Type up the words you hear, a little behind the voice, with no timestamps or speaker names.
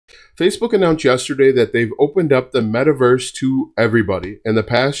Facebook announced yesterday that they've opened up the metaverse to everybody. In the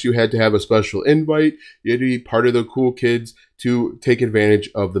past, you had to have a special invite. You had to be part of the cool kids to take advantage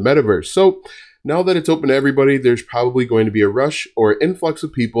of the metaverse. So now that it's open to everybody, there's probably going to be a rush or influx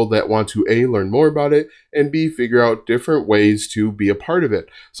of people that want to A, learn more about it, and B, figure out different ways to be a part of it.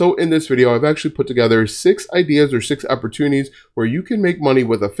 So in this video, I've actually put together 6 ideas or 6 opportunities where you can make money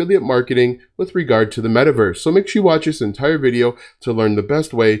with affiliate marketing with regard to the metaverse. So make sure you watch this entire video to learn the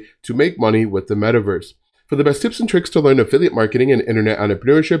best way to make money with the metaverse. For the best tips and tricks to learn affiliate marketing and internet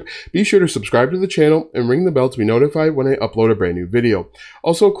entrepreneurship, be sure to subscribe to the channel and ring the bell to be notified when I upload a brand new video.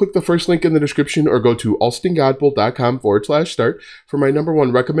 Also, click the first link in the description or go to alstongodbolt.com/start for my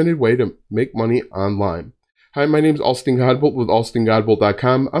 #1 recommended way to make money online. Hi, my name is Alston Godbolt with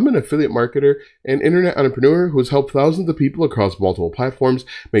alstongodbolt.com. I'm an affiliate marketer and internet entrepreneur who has helped thousands of people across multiple platforms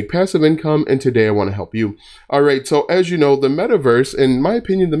make passive income, and today I want to help you. All right, so as you know, the metaverse, in my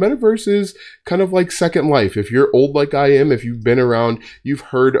opinion, the metaverse is kind of like Second Life. If you're old like I am, if you've been around, you've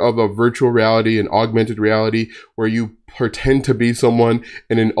heard of a virtual reality and augmented reality where you pretend to be someone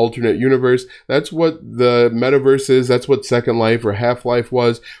in an alternate universe. That's what the metaverse is. That's what Second Life or Half-Life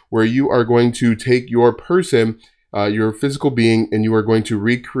was, where you are going to take your person, your physical being, and you are going to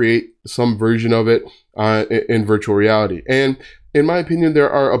recreate some version of it in virtual reality. And in my opinion, there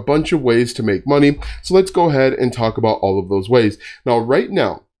are a bunch of ways to make money. So let's go ahead and talk about all of those ways. Now, right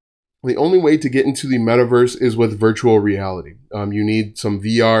now, the only way to get into the metaverse is with virtual reality. You need some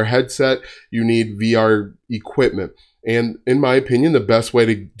VR headset, you need VR equipment. And in my opinion, the best way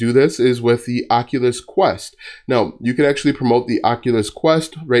to do this is with the Oculus Quest. Now, you can actually promote the Oculus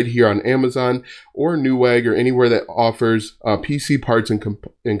Quest right here on Amazon or Newegg or anywhere that offers PC parts and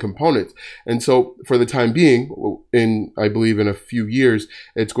components. And so for the time being, I believe in a few years,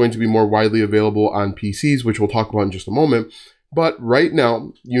 it's going to be more widely available on PCs, which we'll talk about in just a moment. But right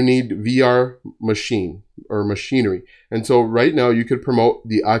now, you need VR machinery. And so right now, you could promote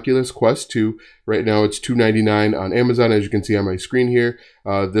the Oculus Quest 2. Right now, it's $299 on Amazon, as you can see on my screen here.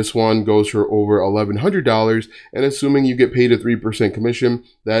 This one goes for over $1,100. And assuming you get paid a 3% commission,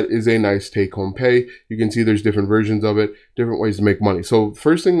 that is a nice take-home pay. You can see there's different versions of it, different ways to make money. So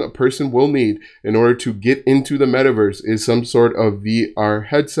first thing a person will need in order to get into the metaverse is some sort of VR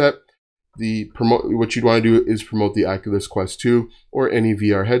headset. What you'd want to do is promote the Oculus Quest 2 or any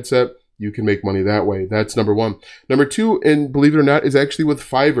VR headset. You can make money that way. That's #1. #2, and believe it or not, is actually with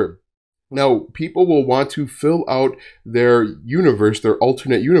Fiverr. Now, people will want to fill out their universe, their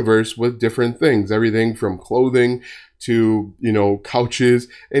alternate universe, with different things. Everything from clothing to, couches,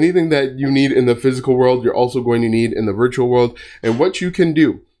 anything that you need in the physical world, you're also going to need in the virtual world. And what you can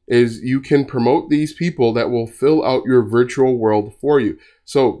do is you can promote these people that will fill out your virtual world for you.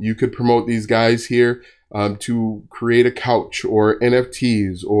 So you could promote these guys here to create a couch or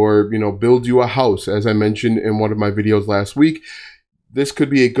NFTs or, build you a house, as I mentioned in one of my videos last week. This could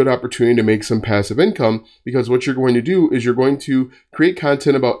be a good opportunity to make some passive income, because what you're going to do is you're going to create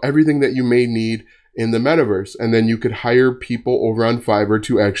content about everything that you may need in the metaverse, and then you could hire people over on Fiverr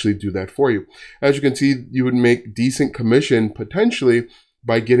to actually do that for you. As you can see, you would make decent commission potentially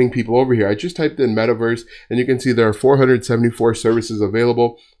by getting people over here. I just typed in metaverse and you can see there are 474 services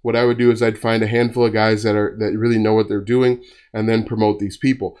available. What I would do is I'd find a handful of guys that really know what they're doing and then promote these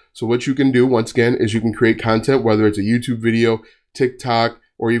people. So what you can do, once again, is you can create content, whether it's a YouTube video, TikTok,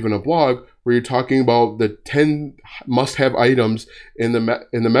 or even a blog, where you're talking about the 10 must-have items in the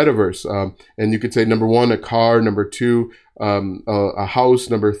metaverse. And you could say #1, a car; #2, a house;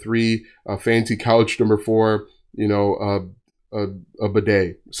 #3, a fancy couch; #4, a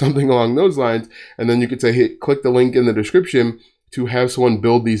bidet, something along those lines. And then you could say, hey, click the link in the description to have someone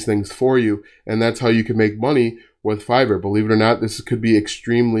build these things for you. And that's how you can make money with Fiverr. Believe it or not, this could be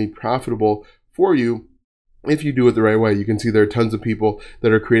extremely profitable for you if you do it the right way. You can see there are tons of people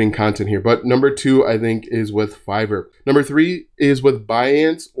that are creating content here. But #2, I think, is with Fiverr. #3 is with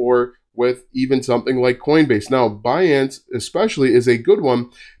Binance or with even something like Coinbase. Now, Binance especially is a good one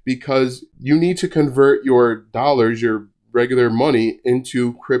because you need to convert your dollars, your regular money,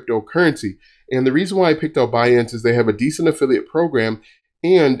 into cryptocurrency. And the reason why I picked out Binance is they have a decent affiliate program,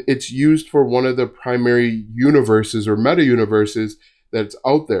 and it's used for one of the primary universes or meta universes that's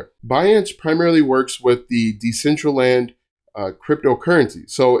out there. Binance primarily works with the Decentraland cryptocurrency.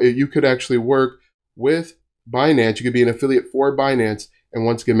 So you could actually work with Binance. You could be an affiliate for Binance and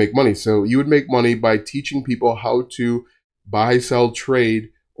once again make money. So you would make money by teaching people how to buy, sell,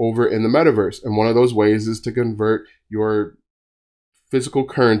 trade over in the metaverse. And one of those ways is to convert your physical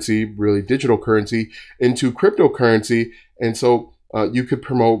currency, really digital currency, into cryptocurrency. And so you could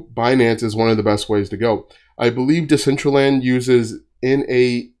promote Binance as one of the best ways to go. I believe Decentraland uses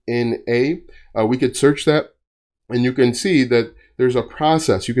We could search that, and you can see that there's a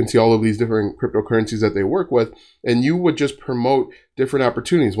process. You can see all of these different cryptocurrencies that they work with, and you would just promote different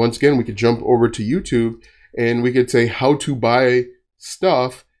opportunities. Once again, we could jump over to YouTube and we could say how to buy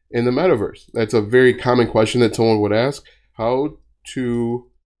stuff in the metaverse. That's a very common question that someone would ask. How to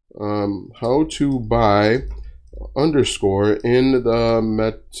buy underscore in the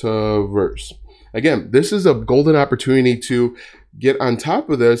metaverse. Again, this is a golden opportunity to get on top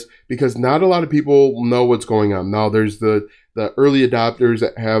of this because not a lot of people know what's going on. Now there's the early adopters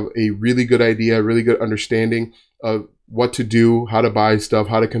that have a really good idea, really good understanding of what to do, how to buy stuff,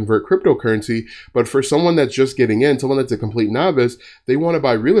 how to convert cryptocurrency. But for someone that's just getting in, someone that's a complete novice, they want to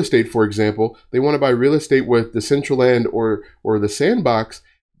buy real estate, for example. They want to buy real estate with Decentraland or the Sandbox.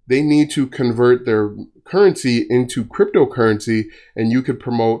 They need to convert their currency into cryptocurrency, and you could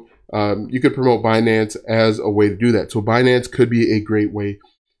promote Binance as a way to do that. So Binance could be a great way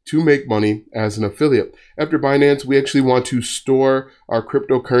to make money as an affiliate. After Binance, we actually want to store our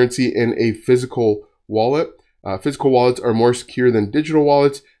cryptocurrency in a physical wallet. Physical wallets are more secure than digital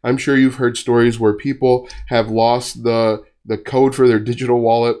wallets. I'm sure you've heard stories where people have lost the code for their digital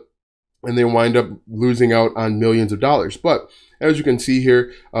wallet and they wind up losing out on millions of dollars. But as you can see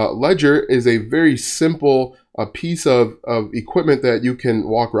here, Ledger is a very simple piece of equipment that you can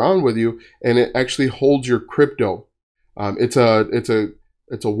walk around with you, and it actually holds your crypto. It's a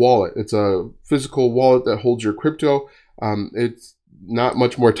wallet. It's a physical wallet that holds your crypto. It's not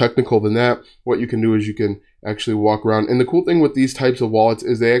much more technical than that. What you can do is you can actually walk around. And the cool thing with these types of wallets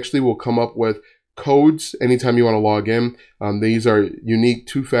is they actually will come up with codes anytime you want to log in. These are unique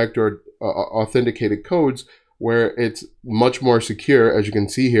two-factor authenticated codes where it's much more secure, as you can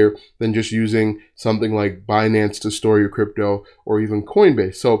see here, than just using something like Binance to store your crypto or even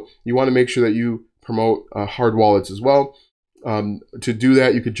Coinbase. So you want to make sure that you promote hard wallets as well. To do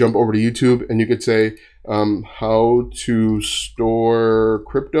that, you could jump over to YouTube and you could say how to store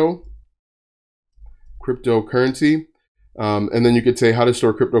cryptocurrency. And then you could say how to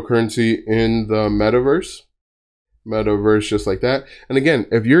store cryptocurrency in the metaverse. Metaverse, just like that. And again,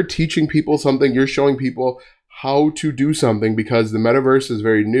 if you're teaching people something, you're showing people how to do something, because the metaverse is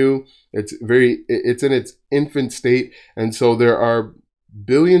very new. It's in its infant state. And so there are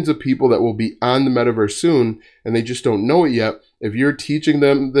billions of people that will be on the metaverse soon, and they just don't know it yet. If you're teaching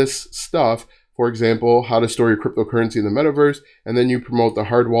them this stuff, for example, how to store your cryptocurrency in the metaverse, and then you promote the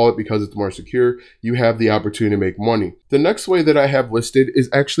hard wallet because it's more secure, you have the opportunity to make money. The next way that I have listed is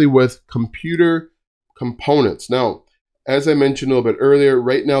actually with computer components. Now, as I mentioned a little bit earlier,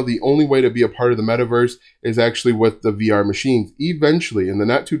 right now, the only way to be a part of the metaverse is actually with the VR machines. Eventually, in the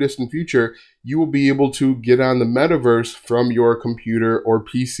not too distant future, you will be able to get on the metaverse from your computer or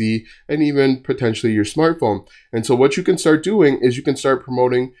PC and even potentially your smartphone. And so what you can start doing is you can start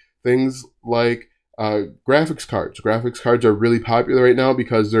promoting things like graphics cards. Graphics cards are really popular right now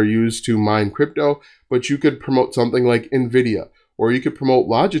because they're used to mine crypto, but you could promote something like NVIDIA, or you could promote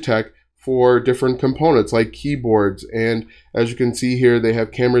Logitech for different components like keyboards. And as you can see here, they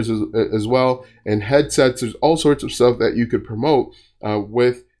have cameras as well, and headsets. There's all sorts of stuff that you could promote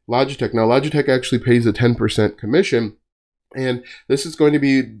with Logitech. Now, Logitech actually pays a 10% commission, and this is going to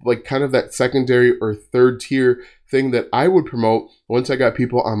be like kind of that secondary or third tier thing that I would promote once I got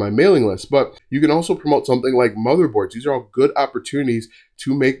people on my mailing list. But you can also promote something like motherboards. These are all good opportunities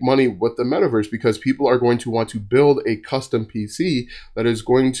to make money with the metaverse, because people are going to want to build a custom PC that is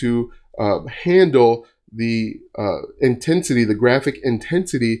going to handle the intensity, the graphic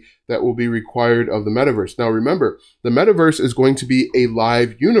intensity that will be required of the metaverse. Now, remember, the metaverse is going to be a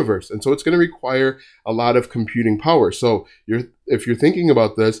live universe, and so it's going to require a lot of computing power. So if you're thinking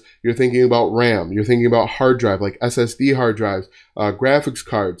about this, you're thinking about RAM, you're thinking about hard drive, like SSD hard drives, graphics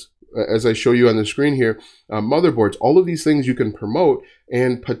cards, as I show you on the screen here, motherboards. All of these things you can promote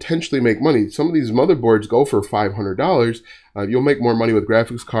and potentially make money. Some of these motherboards go for $500. You'll make more money with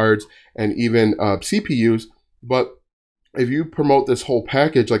graphics cards and even CPUs. But if you promote this whole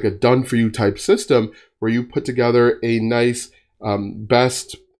package, like a done-for-you type system, where you put together a nice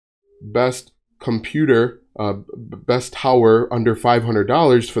best computer, best tower under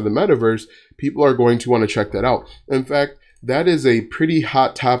 $500 for the metaverse, people are going to want to check that out. In fact, that is a pretty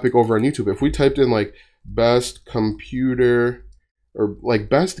hot topic over on YouTube. If we typed in like best computer or like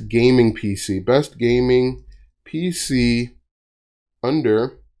best gaming PC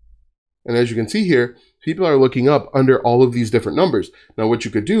under, and as you can see here, people are looking up under all of these different numbers. Now, what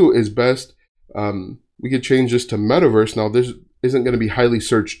you could do is we could change this to metaverse. Now, this isn't going to be highly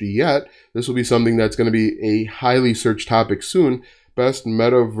searched yet. This will be something that's going to be a highly searched topic soon. Best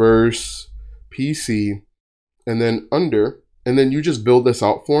metaverse PC. And then under, and then you just build this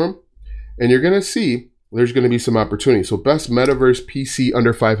out for them, and you're going to see there's going to be some opportunity. So best Metaverse PC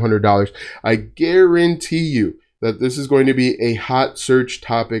under $500. I guarantee you that this is going to be a hot search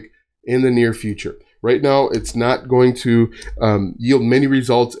topic in the near future. Right now, it's not going to yield many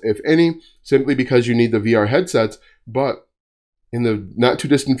results, if any, simply because you need the VR headsets. But in the not too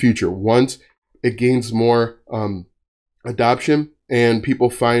distant future, once it gains more adoption and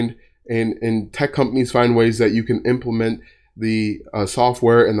people find and tech companies find ways that you can implement the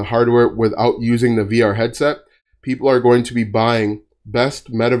software and the hardware without using the VR headset, people are going to be buying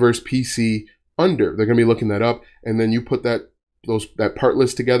best Metaverse PC under. They're going to be looking that up, and then you put that part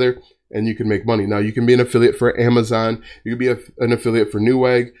list together, and you can make money. Now, you can be an affiliate for Amazon. You could be an affiliate for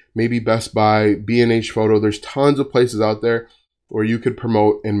Newegg, maybe Best Buy, B&H Photo. There's tons of places out there where you could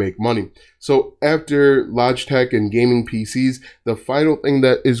promote and make money. So after Logitech and gaming PCs, the final thing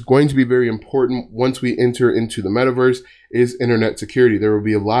that is going to be very important once we enter into the metaverse is internet security. There will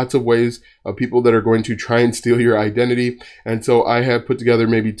be lots of ways of people that are going to try and steal your identity. And so I have put together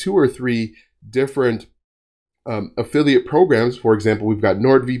maybe 2 or 3 different affiliate programs. For example, we've got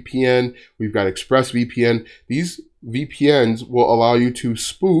NordVPN, we've got ExpressVPN. These VPNs will allow you to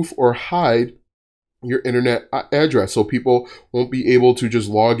spoof or hide your internet address, so people won't be able to just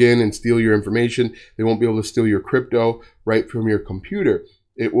log in and steal your information. They won't be able to steal your crypto right from your computer.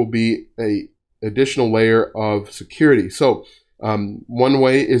 It will be a additional layer of security. So one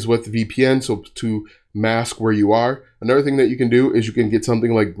way is with VPN, so to mask where you are. Another thing that you can do is you can get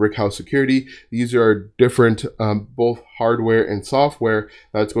something like Brickhouse Security. These are different both hardware and software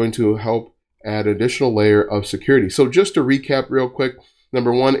that's going to help add additional layer of security. So just to recap real quick,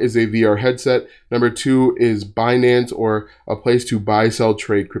 number 1 is a VR headset. Number 2 is Binance, or a place to buy, sell,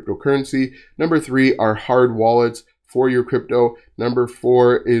 trade cryptocurrency. Number 3 are hard wallets for your crypto. Number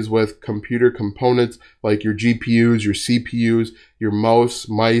 4 is with computer components like your GPUs, your CPUs, your mouse,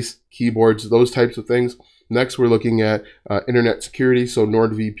 mice, keyboards, those types of things. Next, we're looking at internet security, so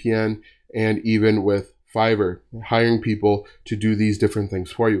NordVPN, and even with Fiverr, hiring people to do these different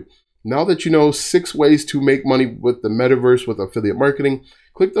things for you. Now that you know 6 ways to make money with the metaverse with affiliate marketing,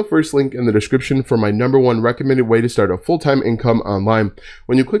 click the first link in the description for my number 1 recommended way to start a full-time income online.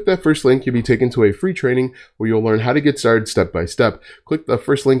 When you click that first link, you'll be taken to a free training where you'll learn how to get started step by step. Click the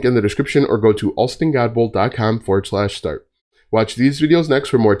first link in the description or go to alstongodbolt.com/start. Watch these videos next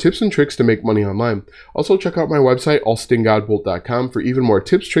for more tips and tricks to make money online. Also, check out my website, alstongodbolt.com, for even more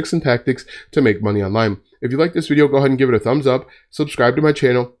tips, tricks, and tactics to make money online. If you like this video, go ahead and give it a thumbs up, subscribe to my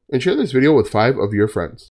channel, and share this video with 5 of your friends.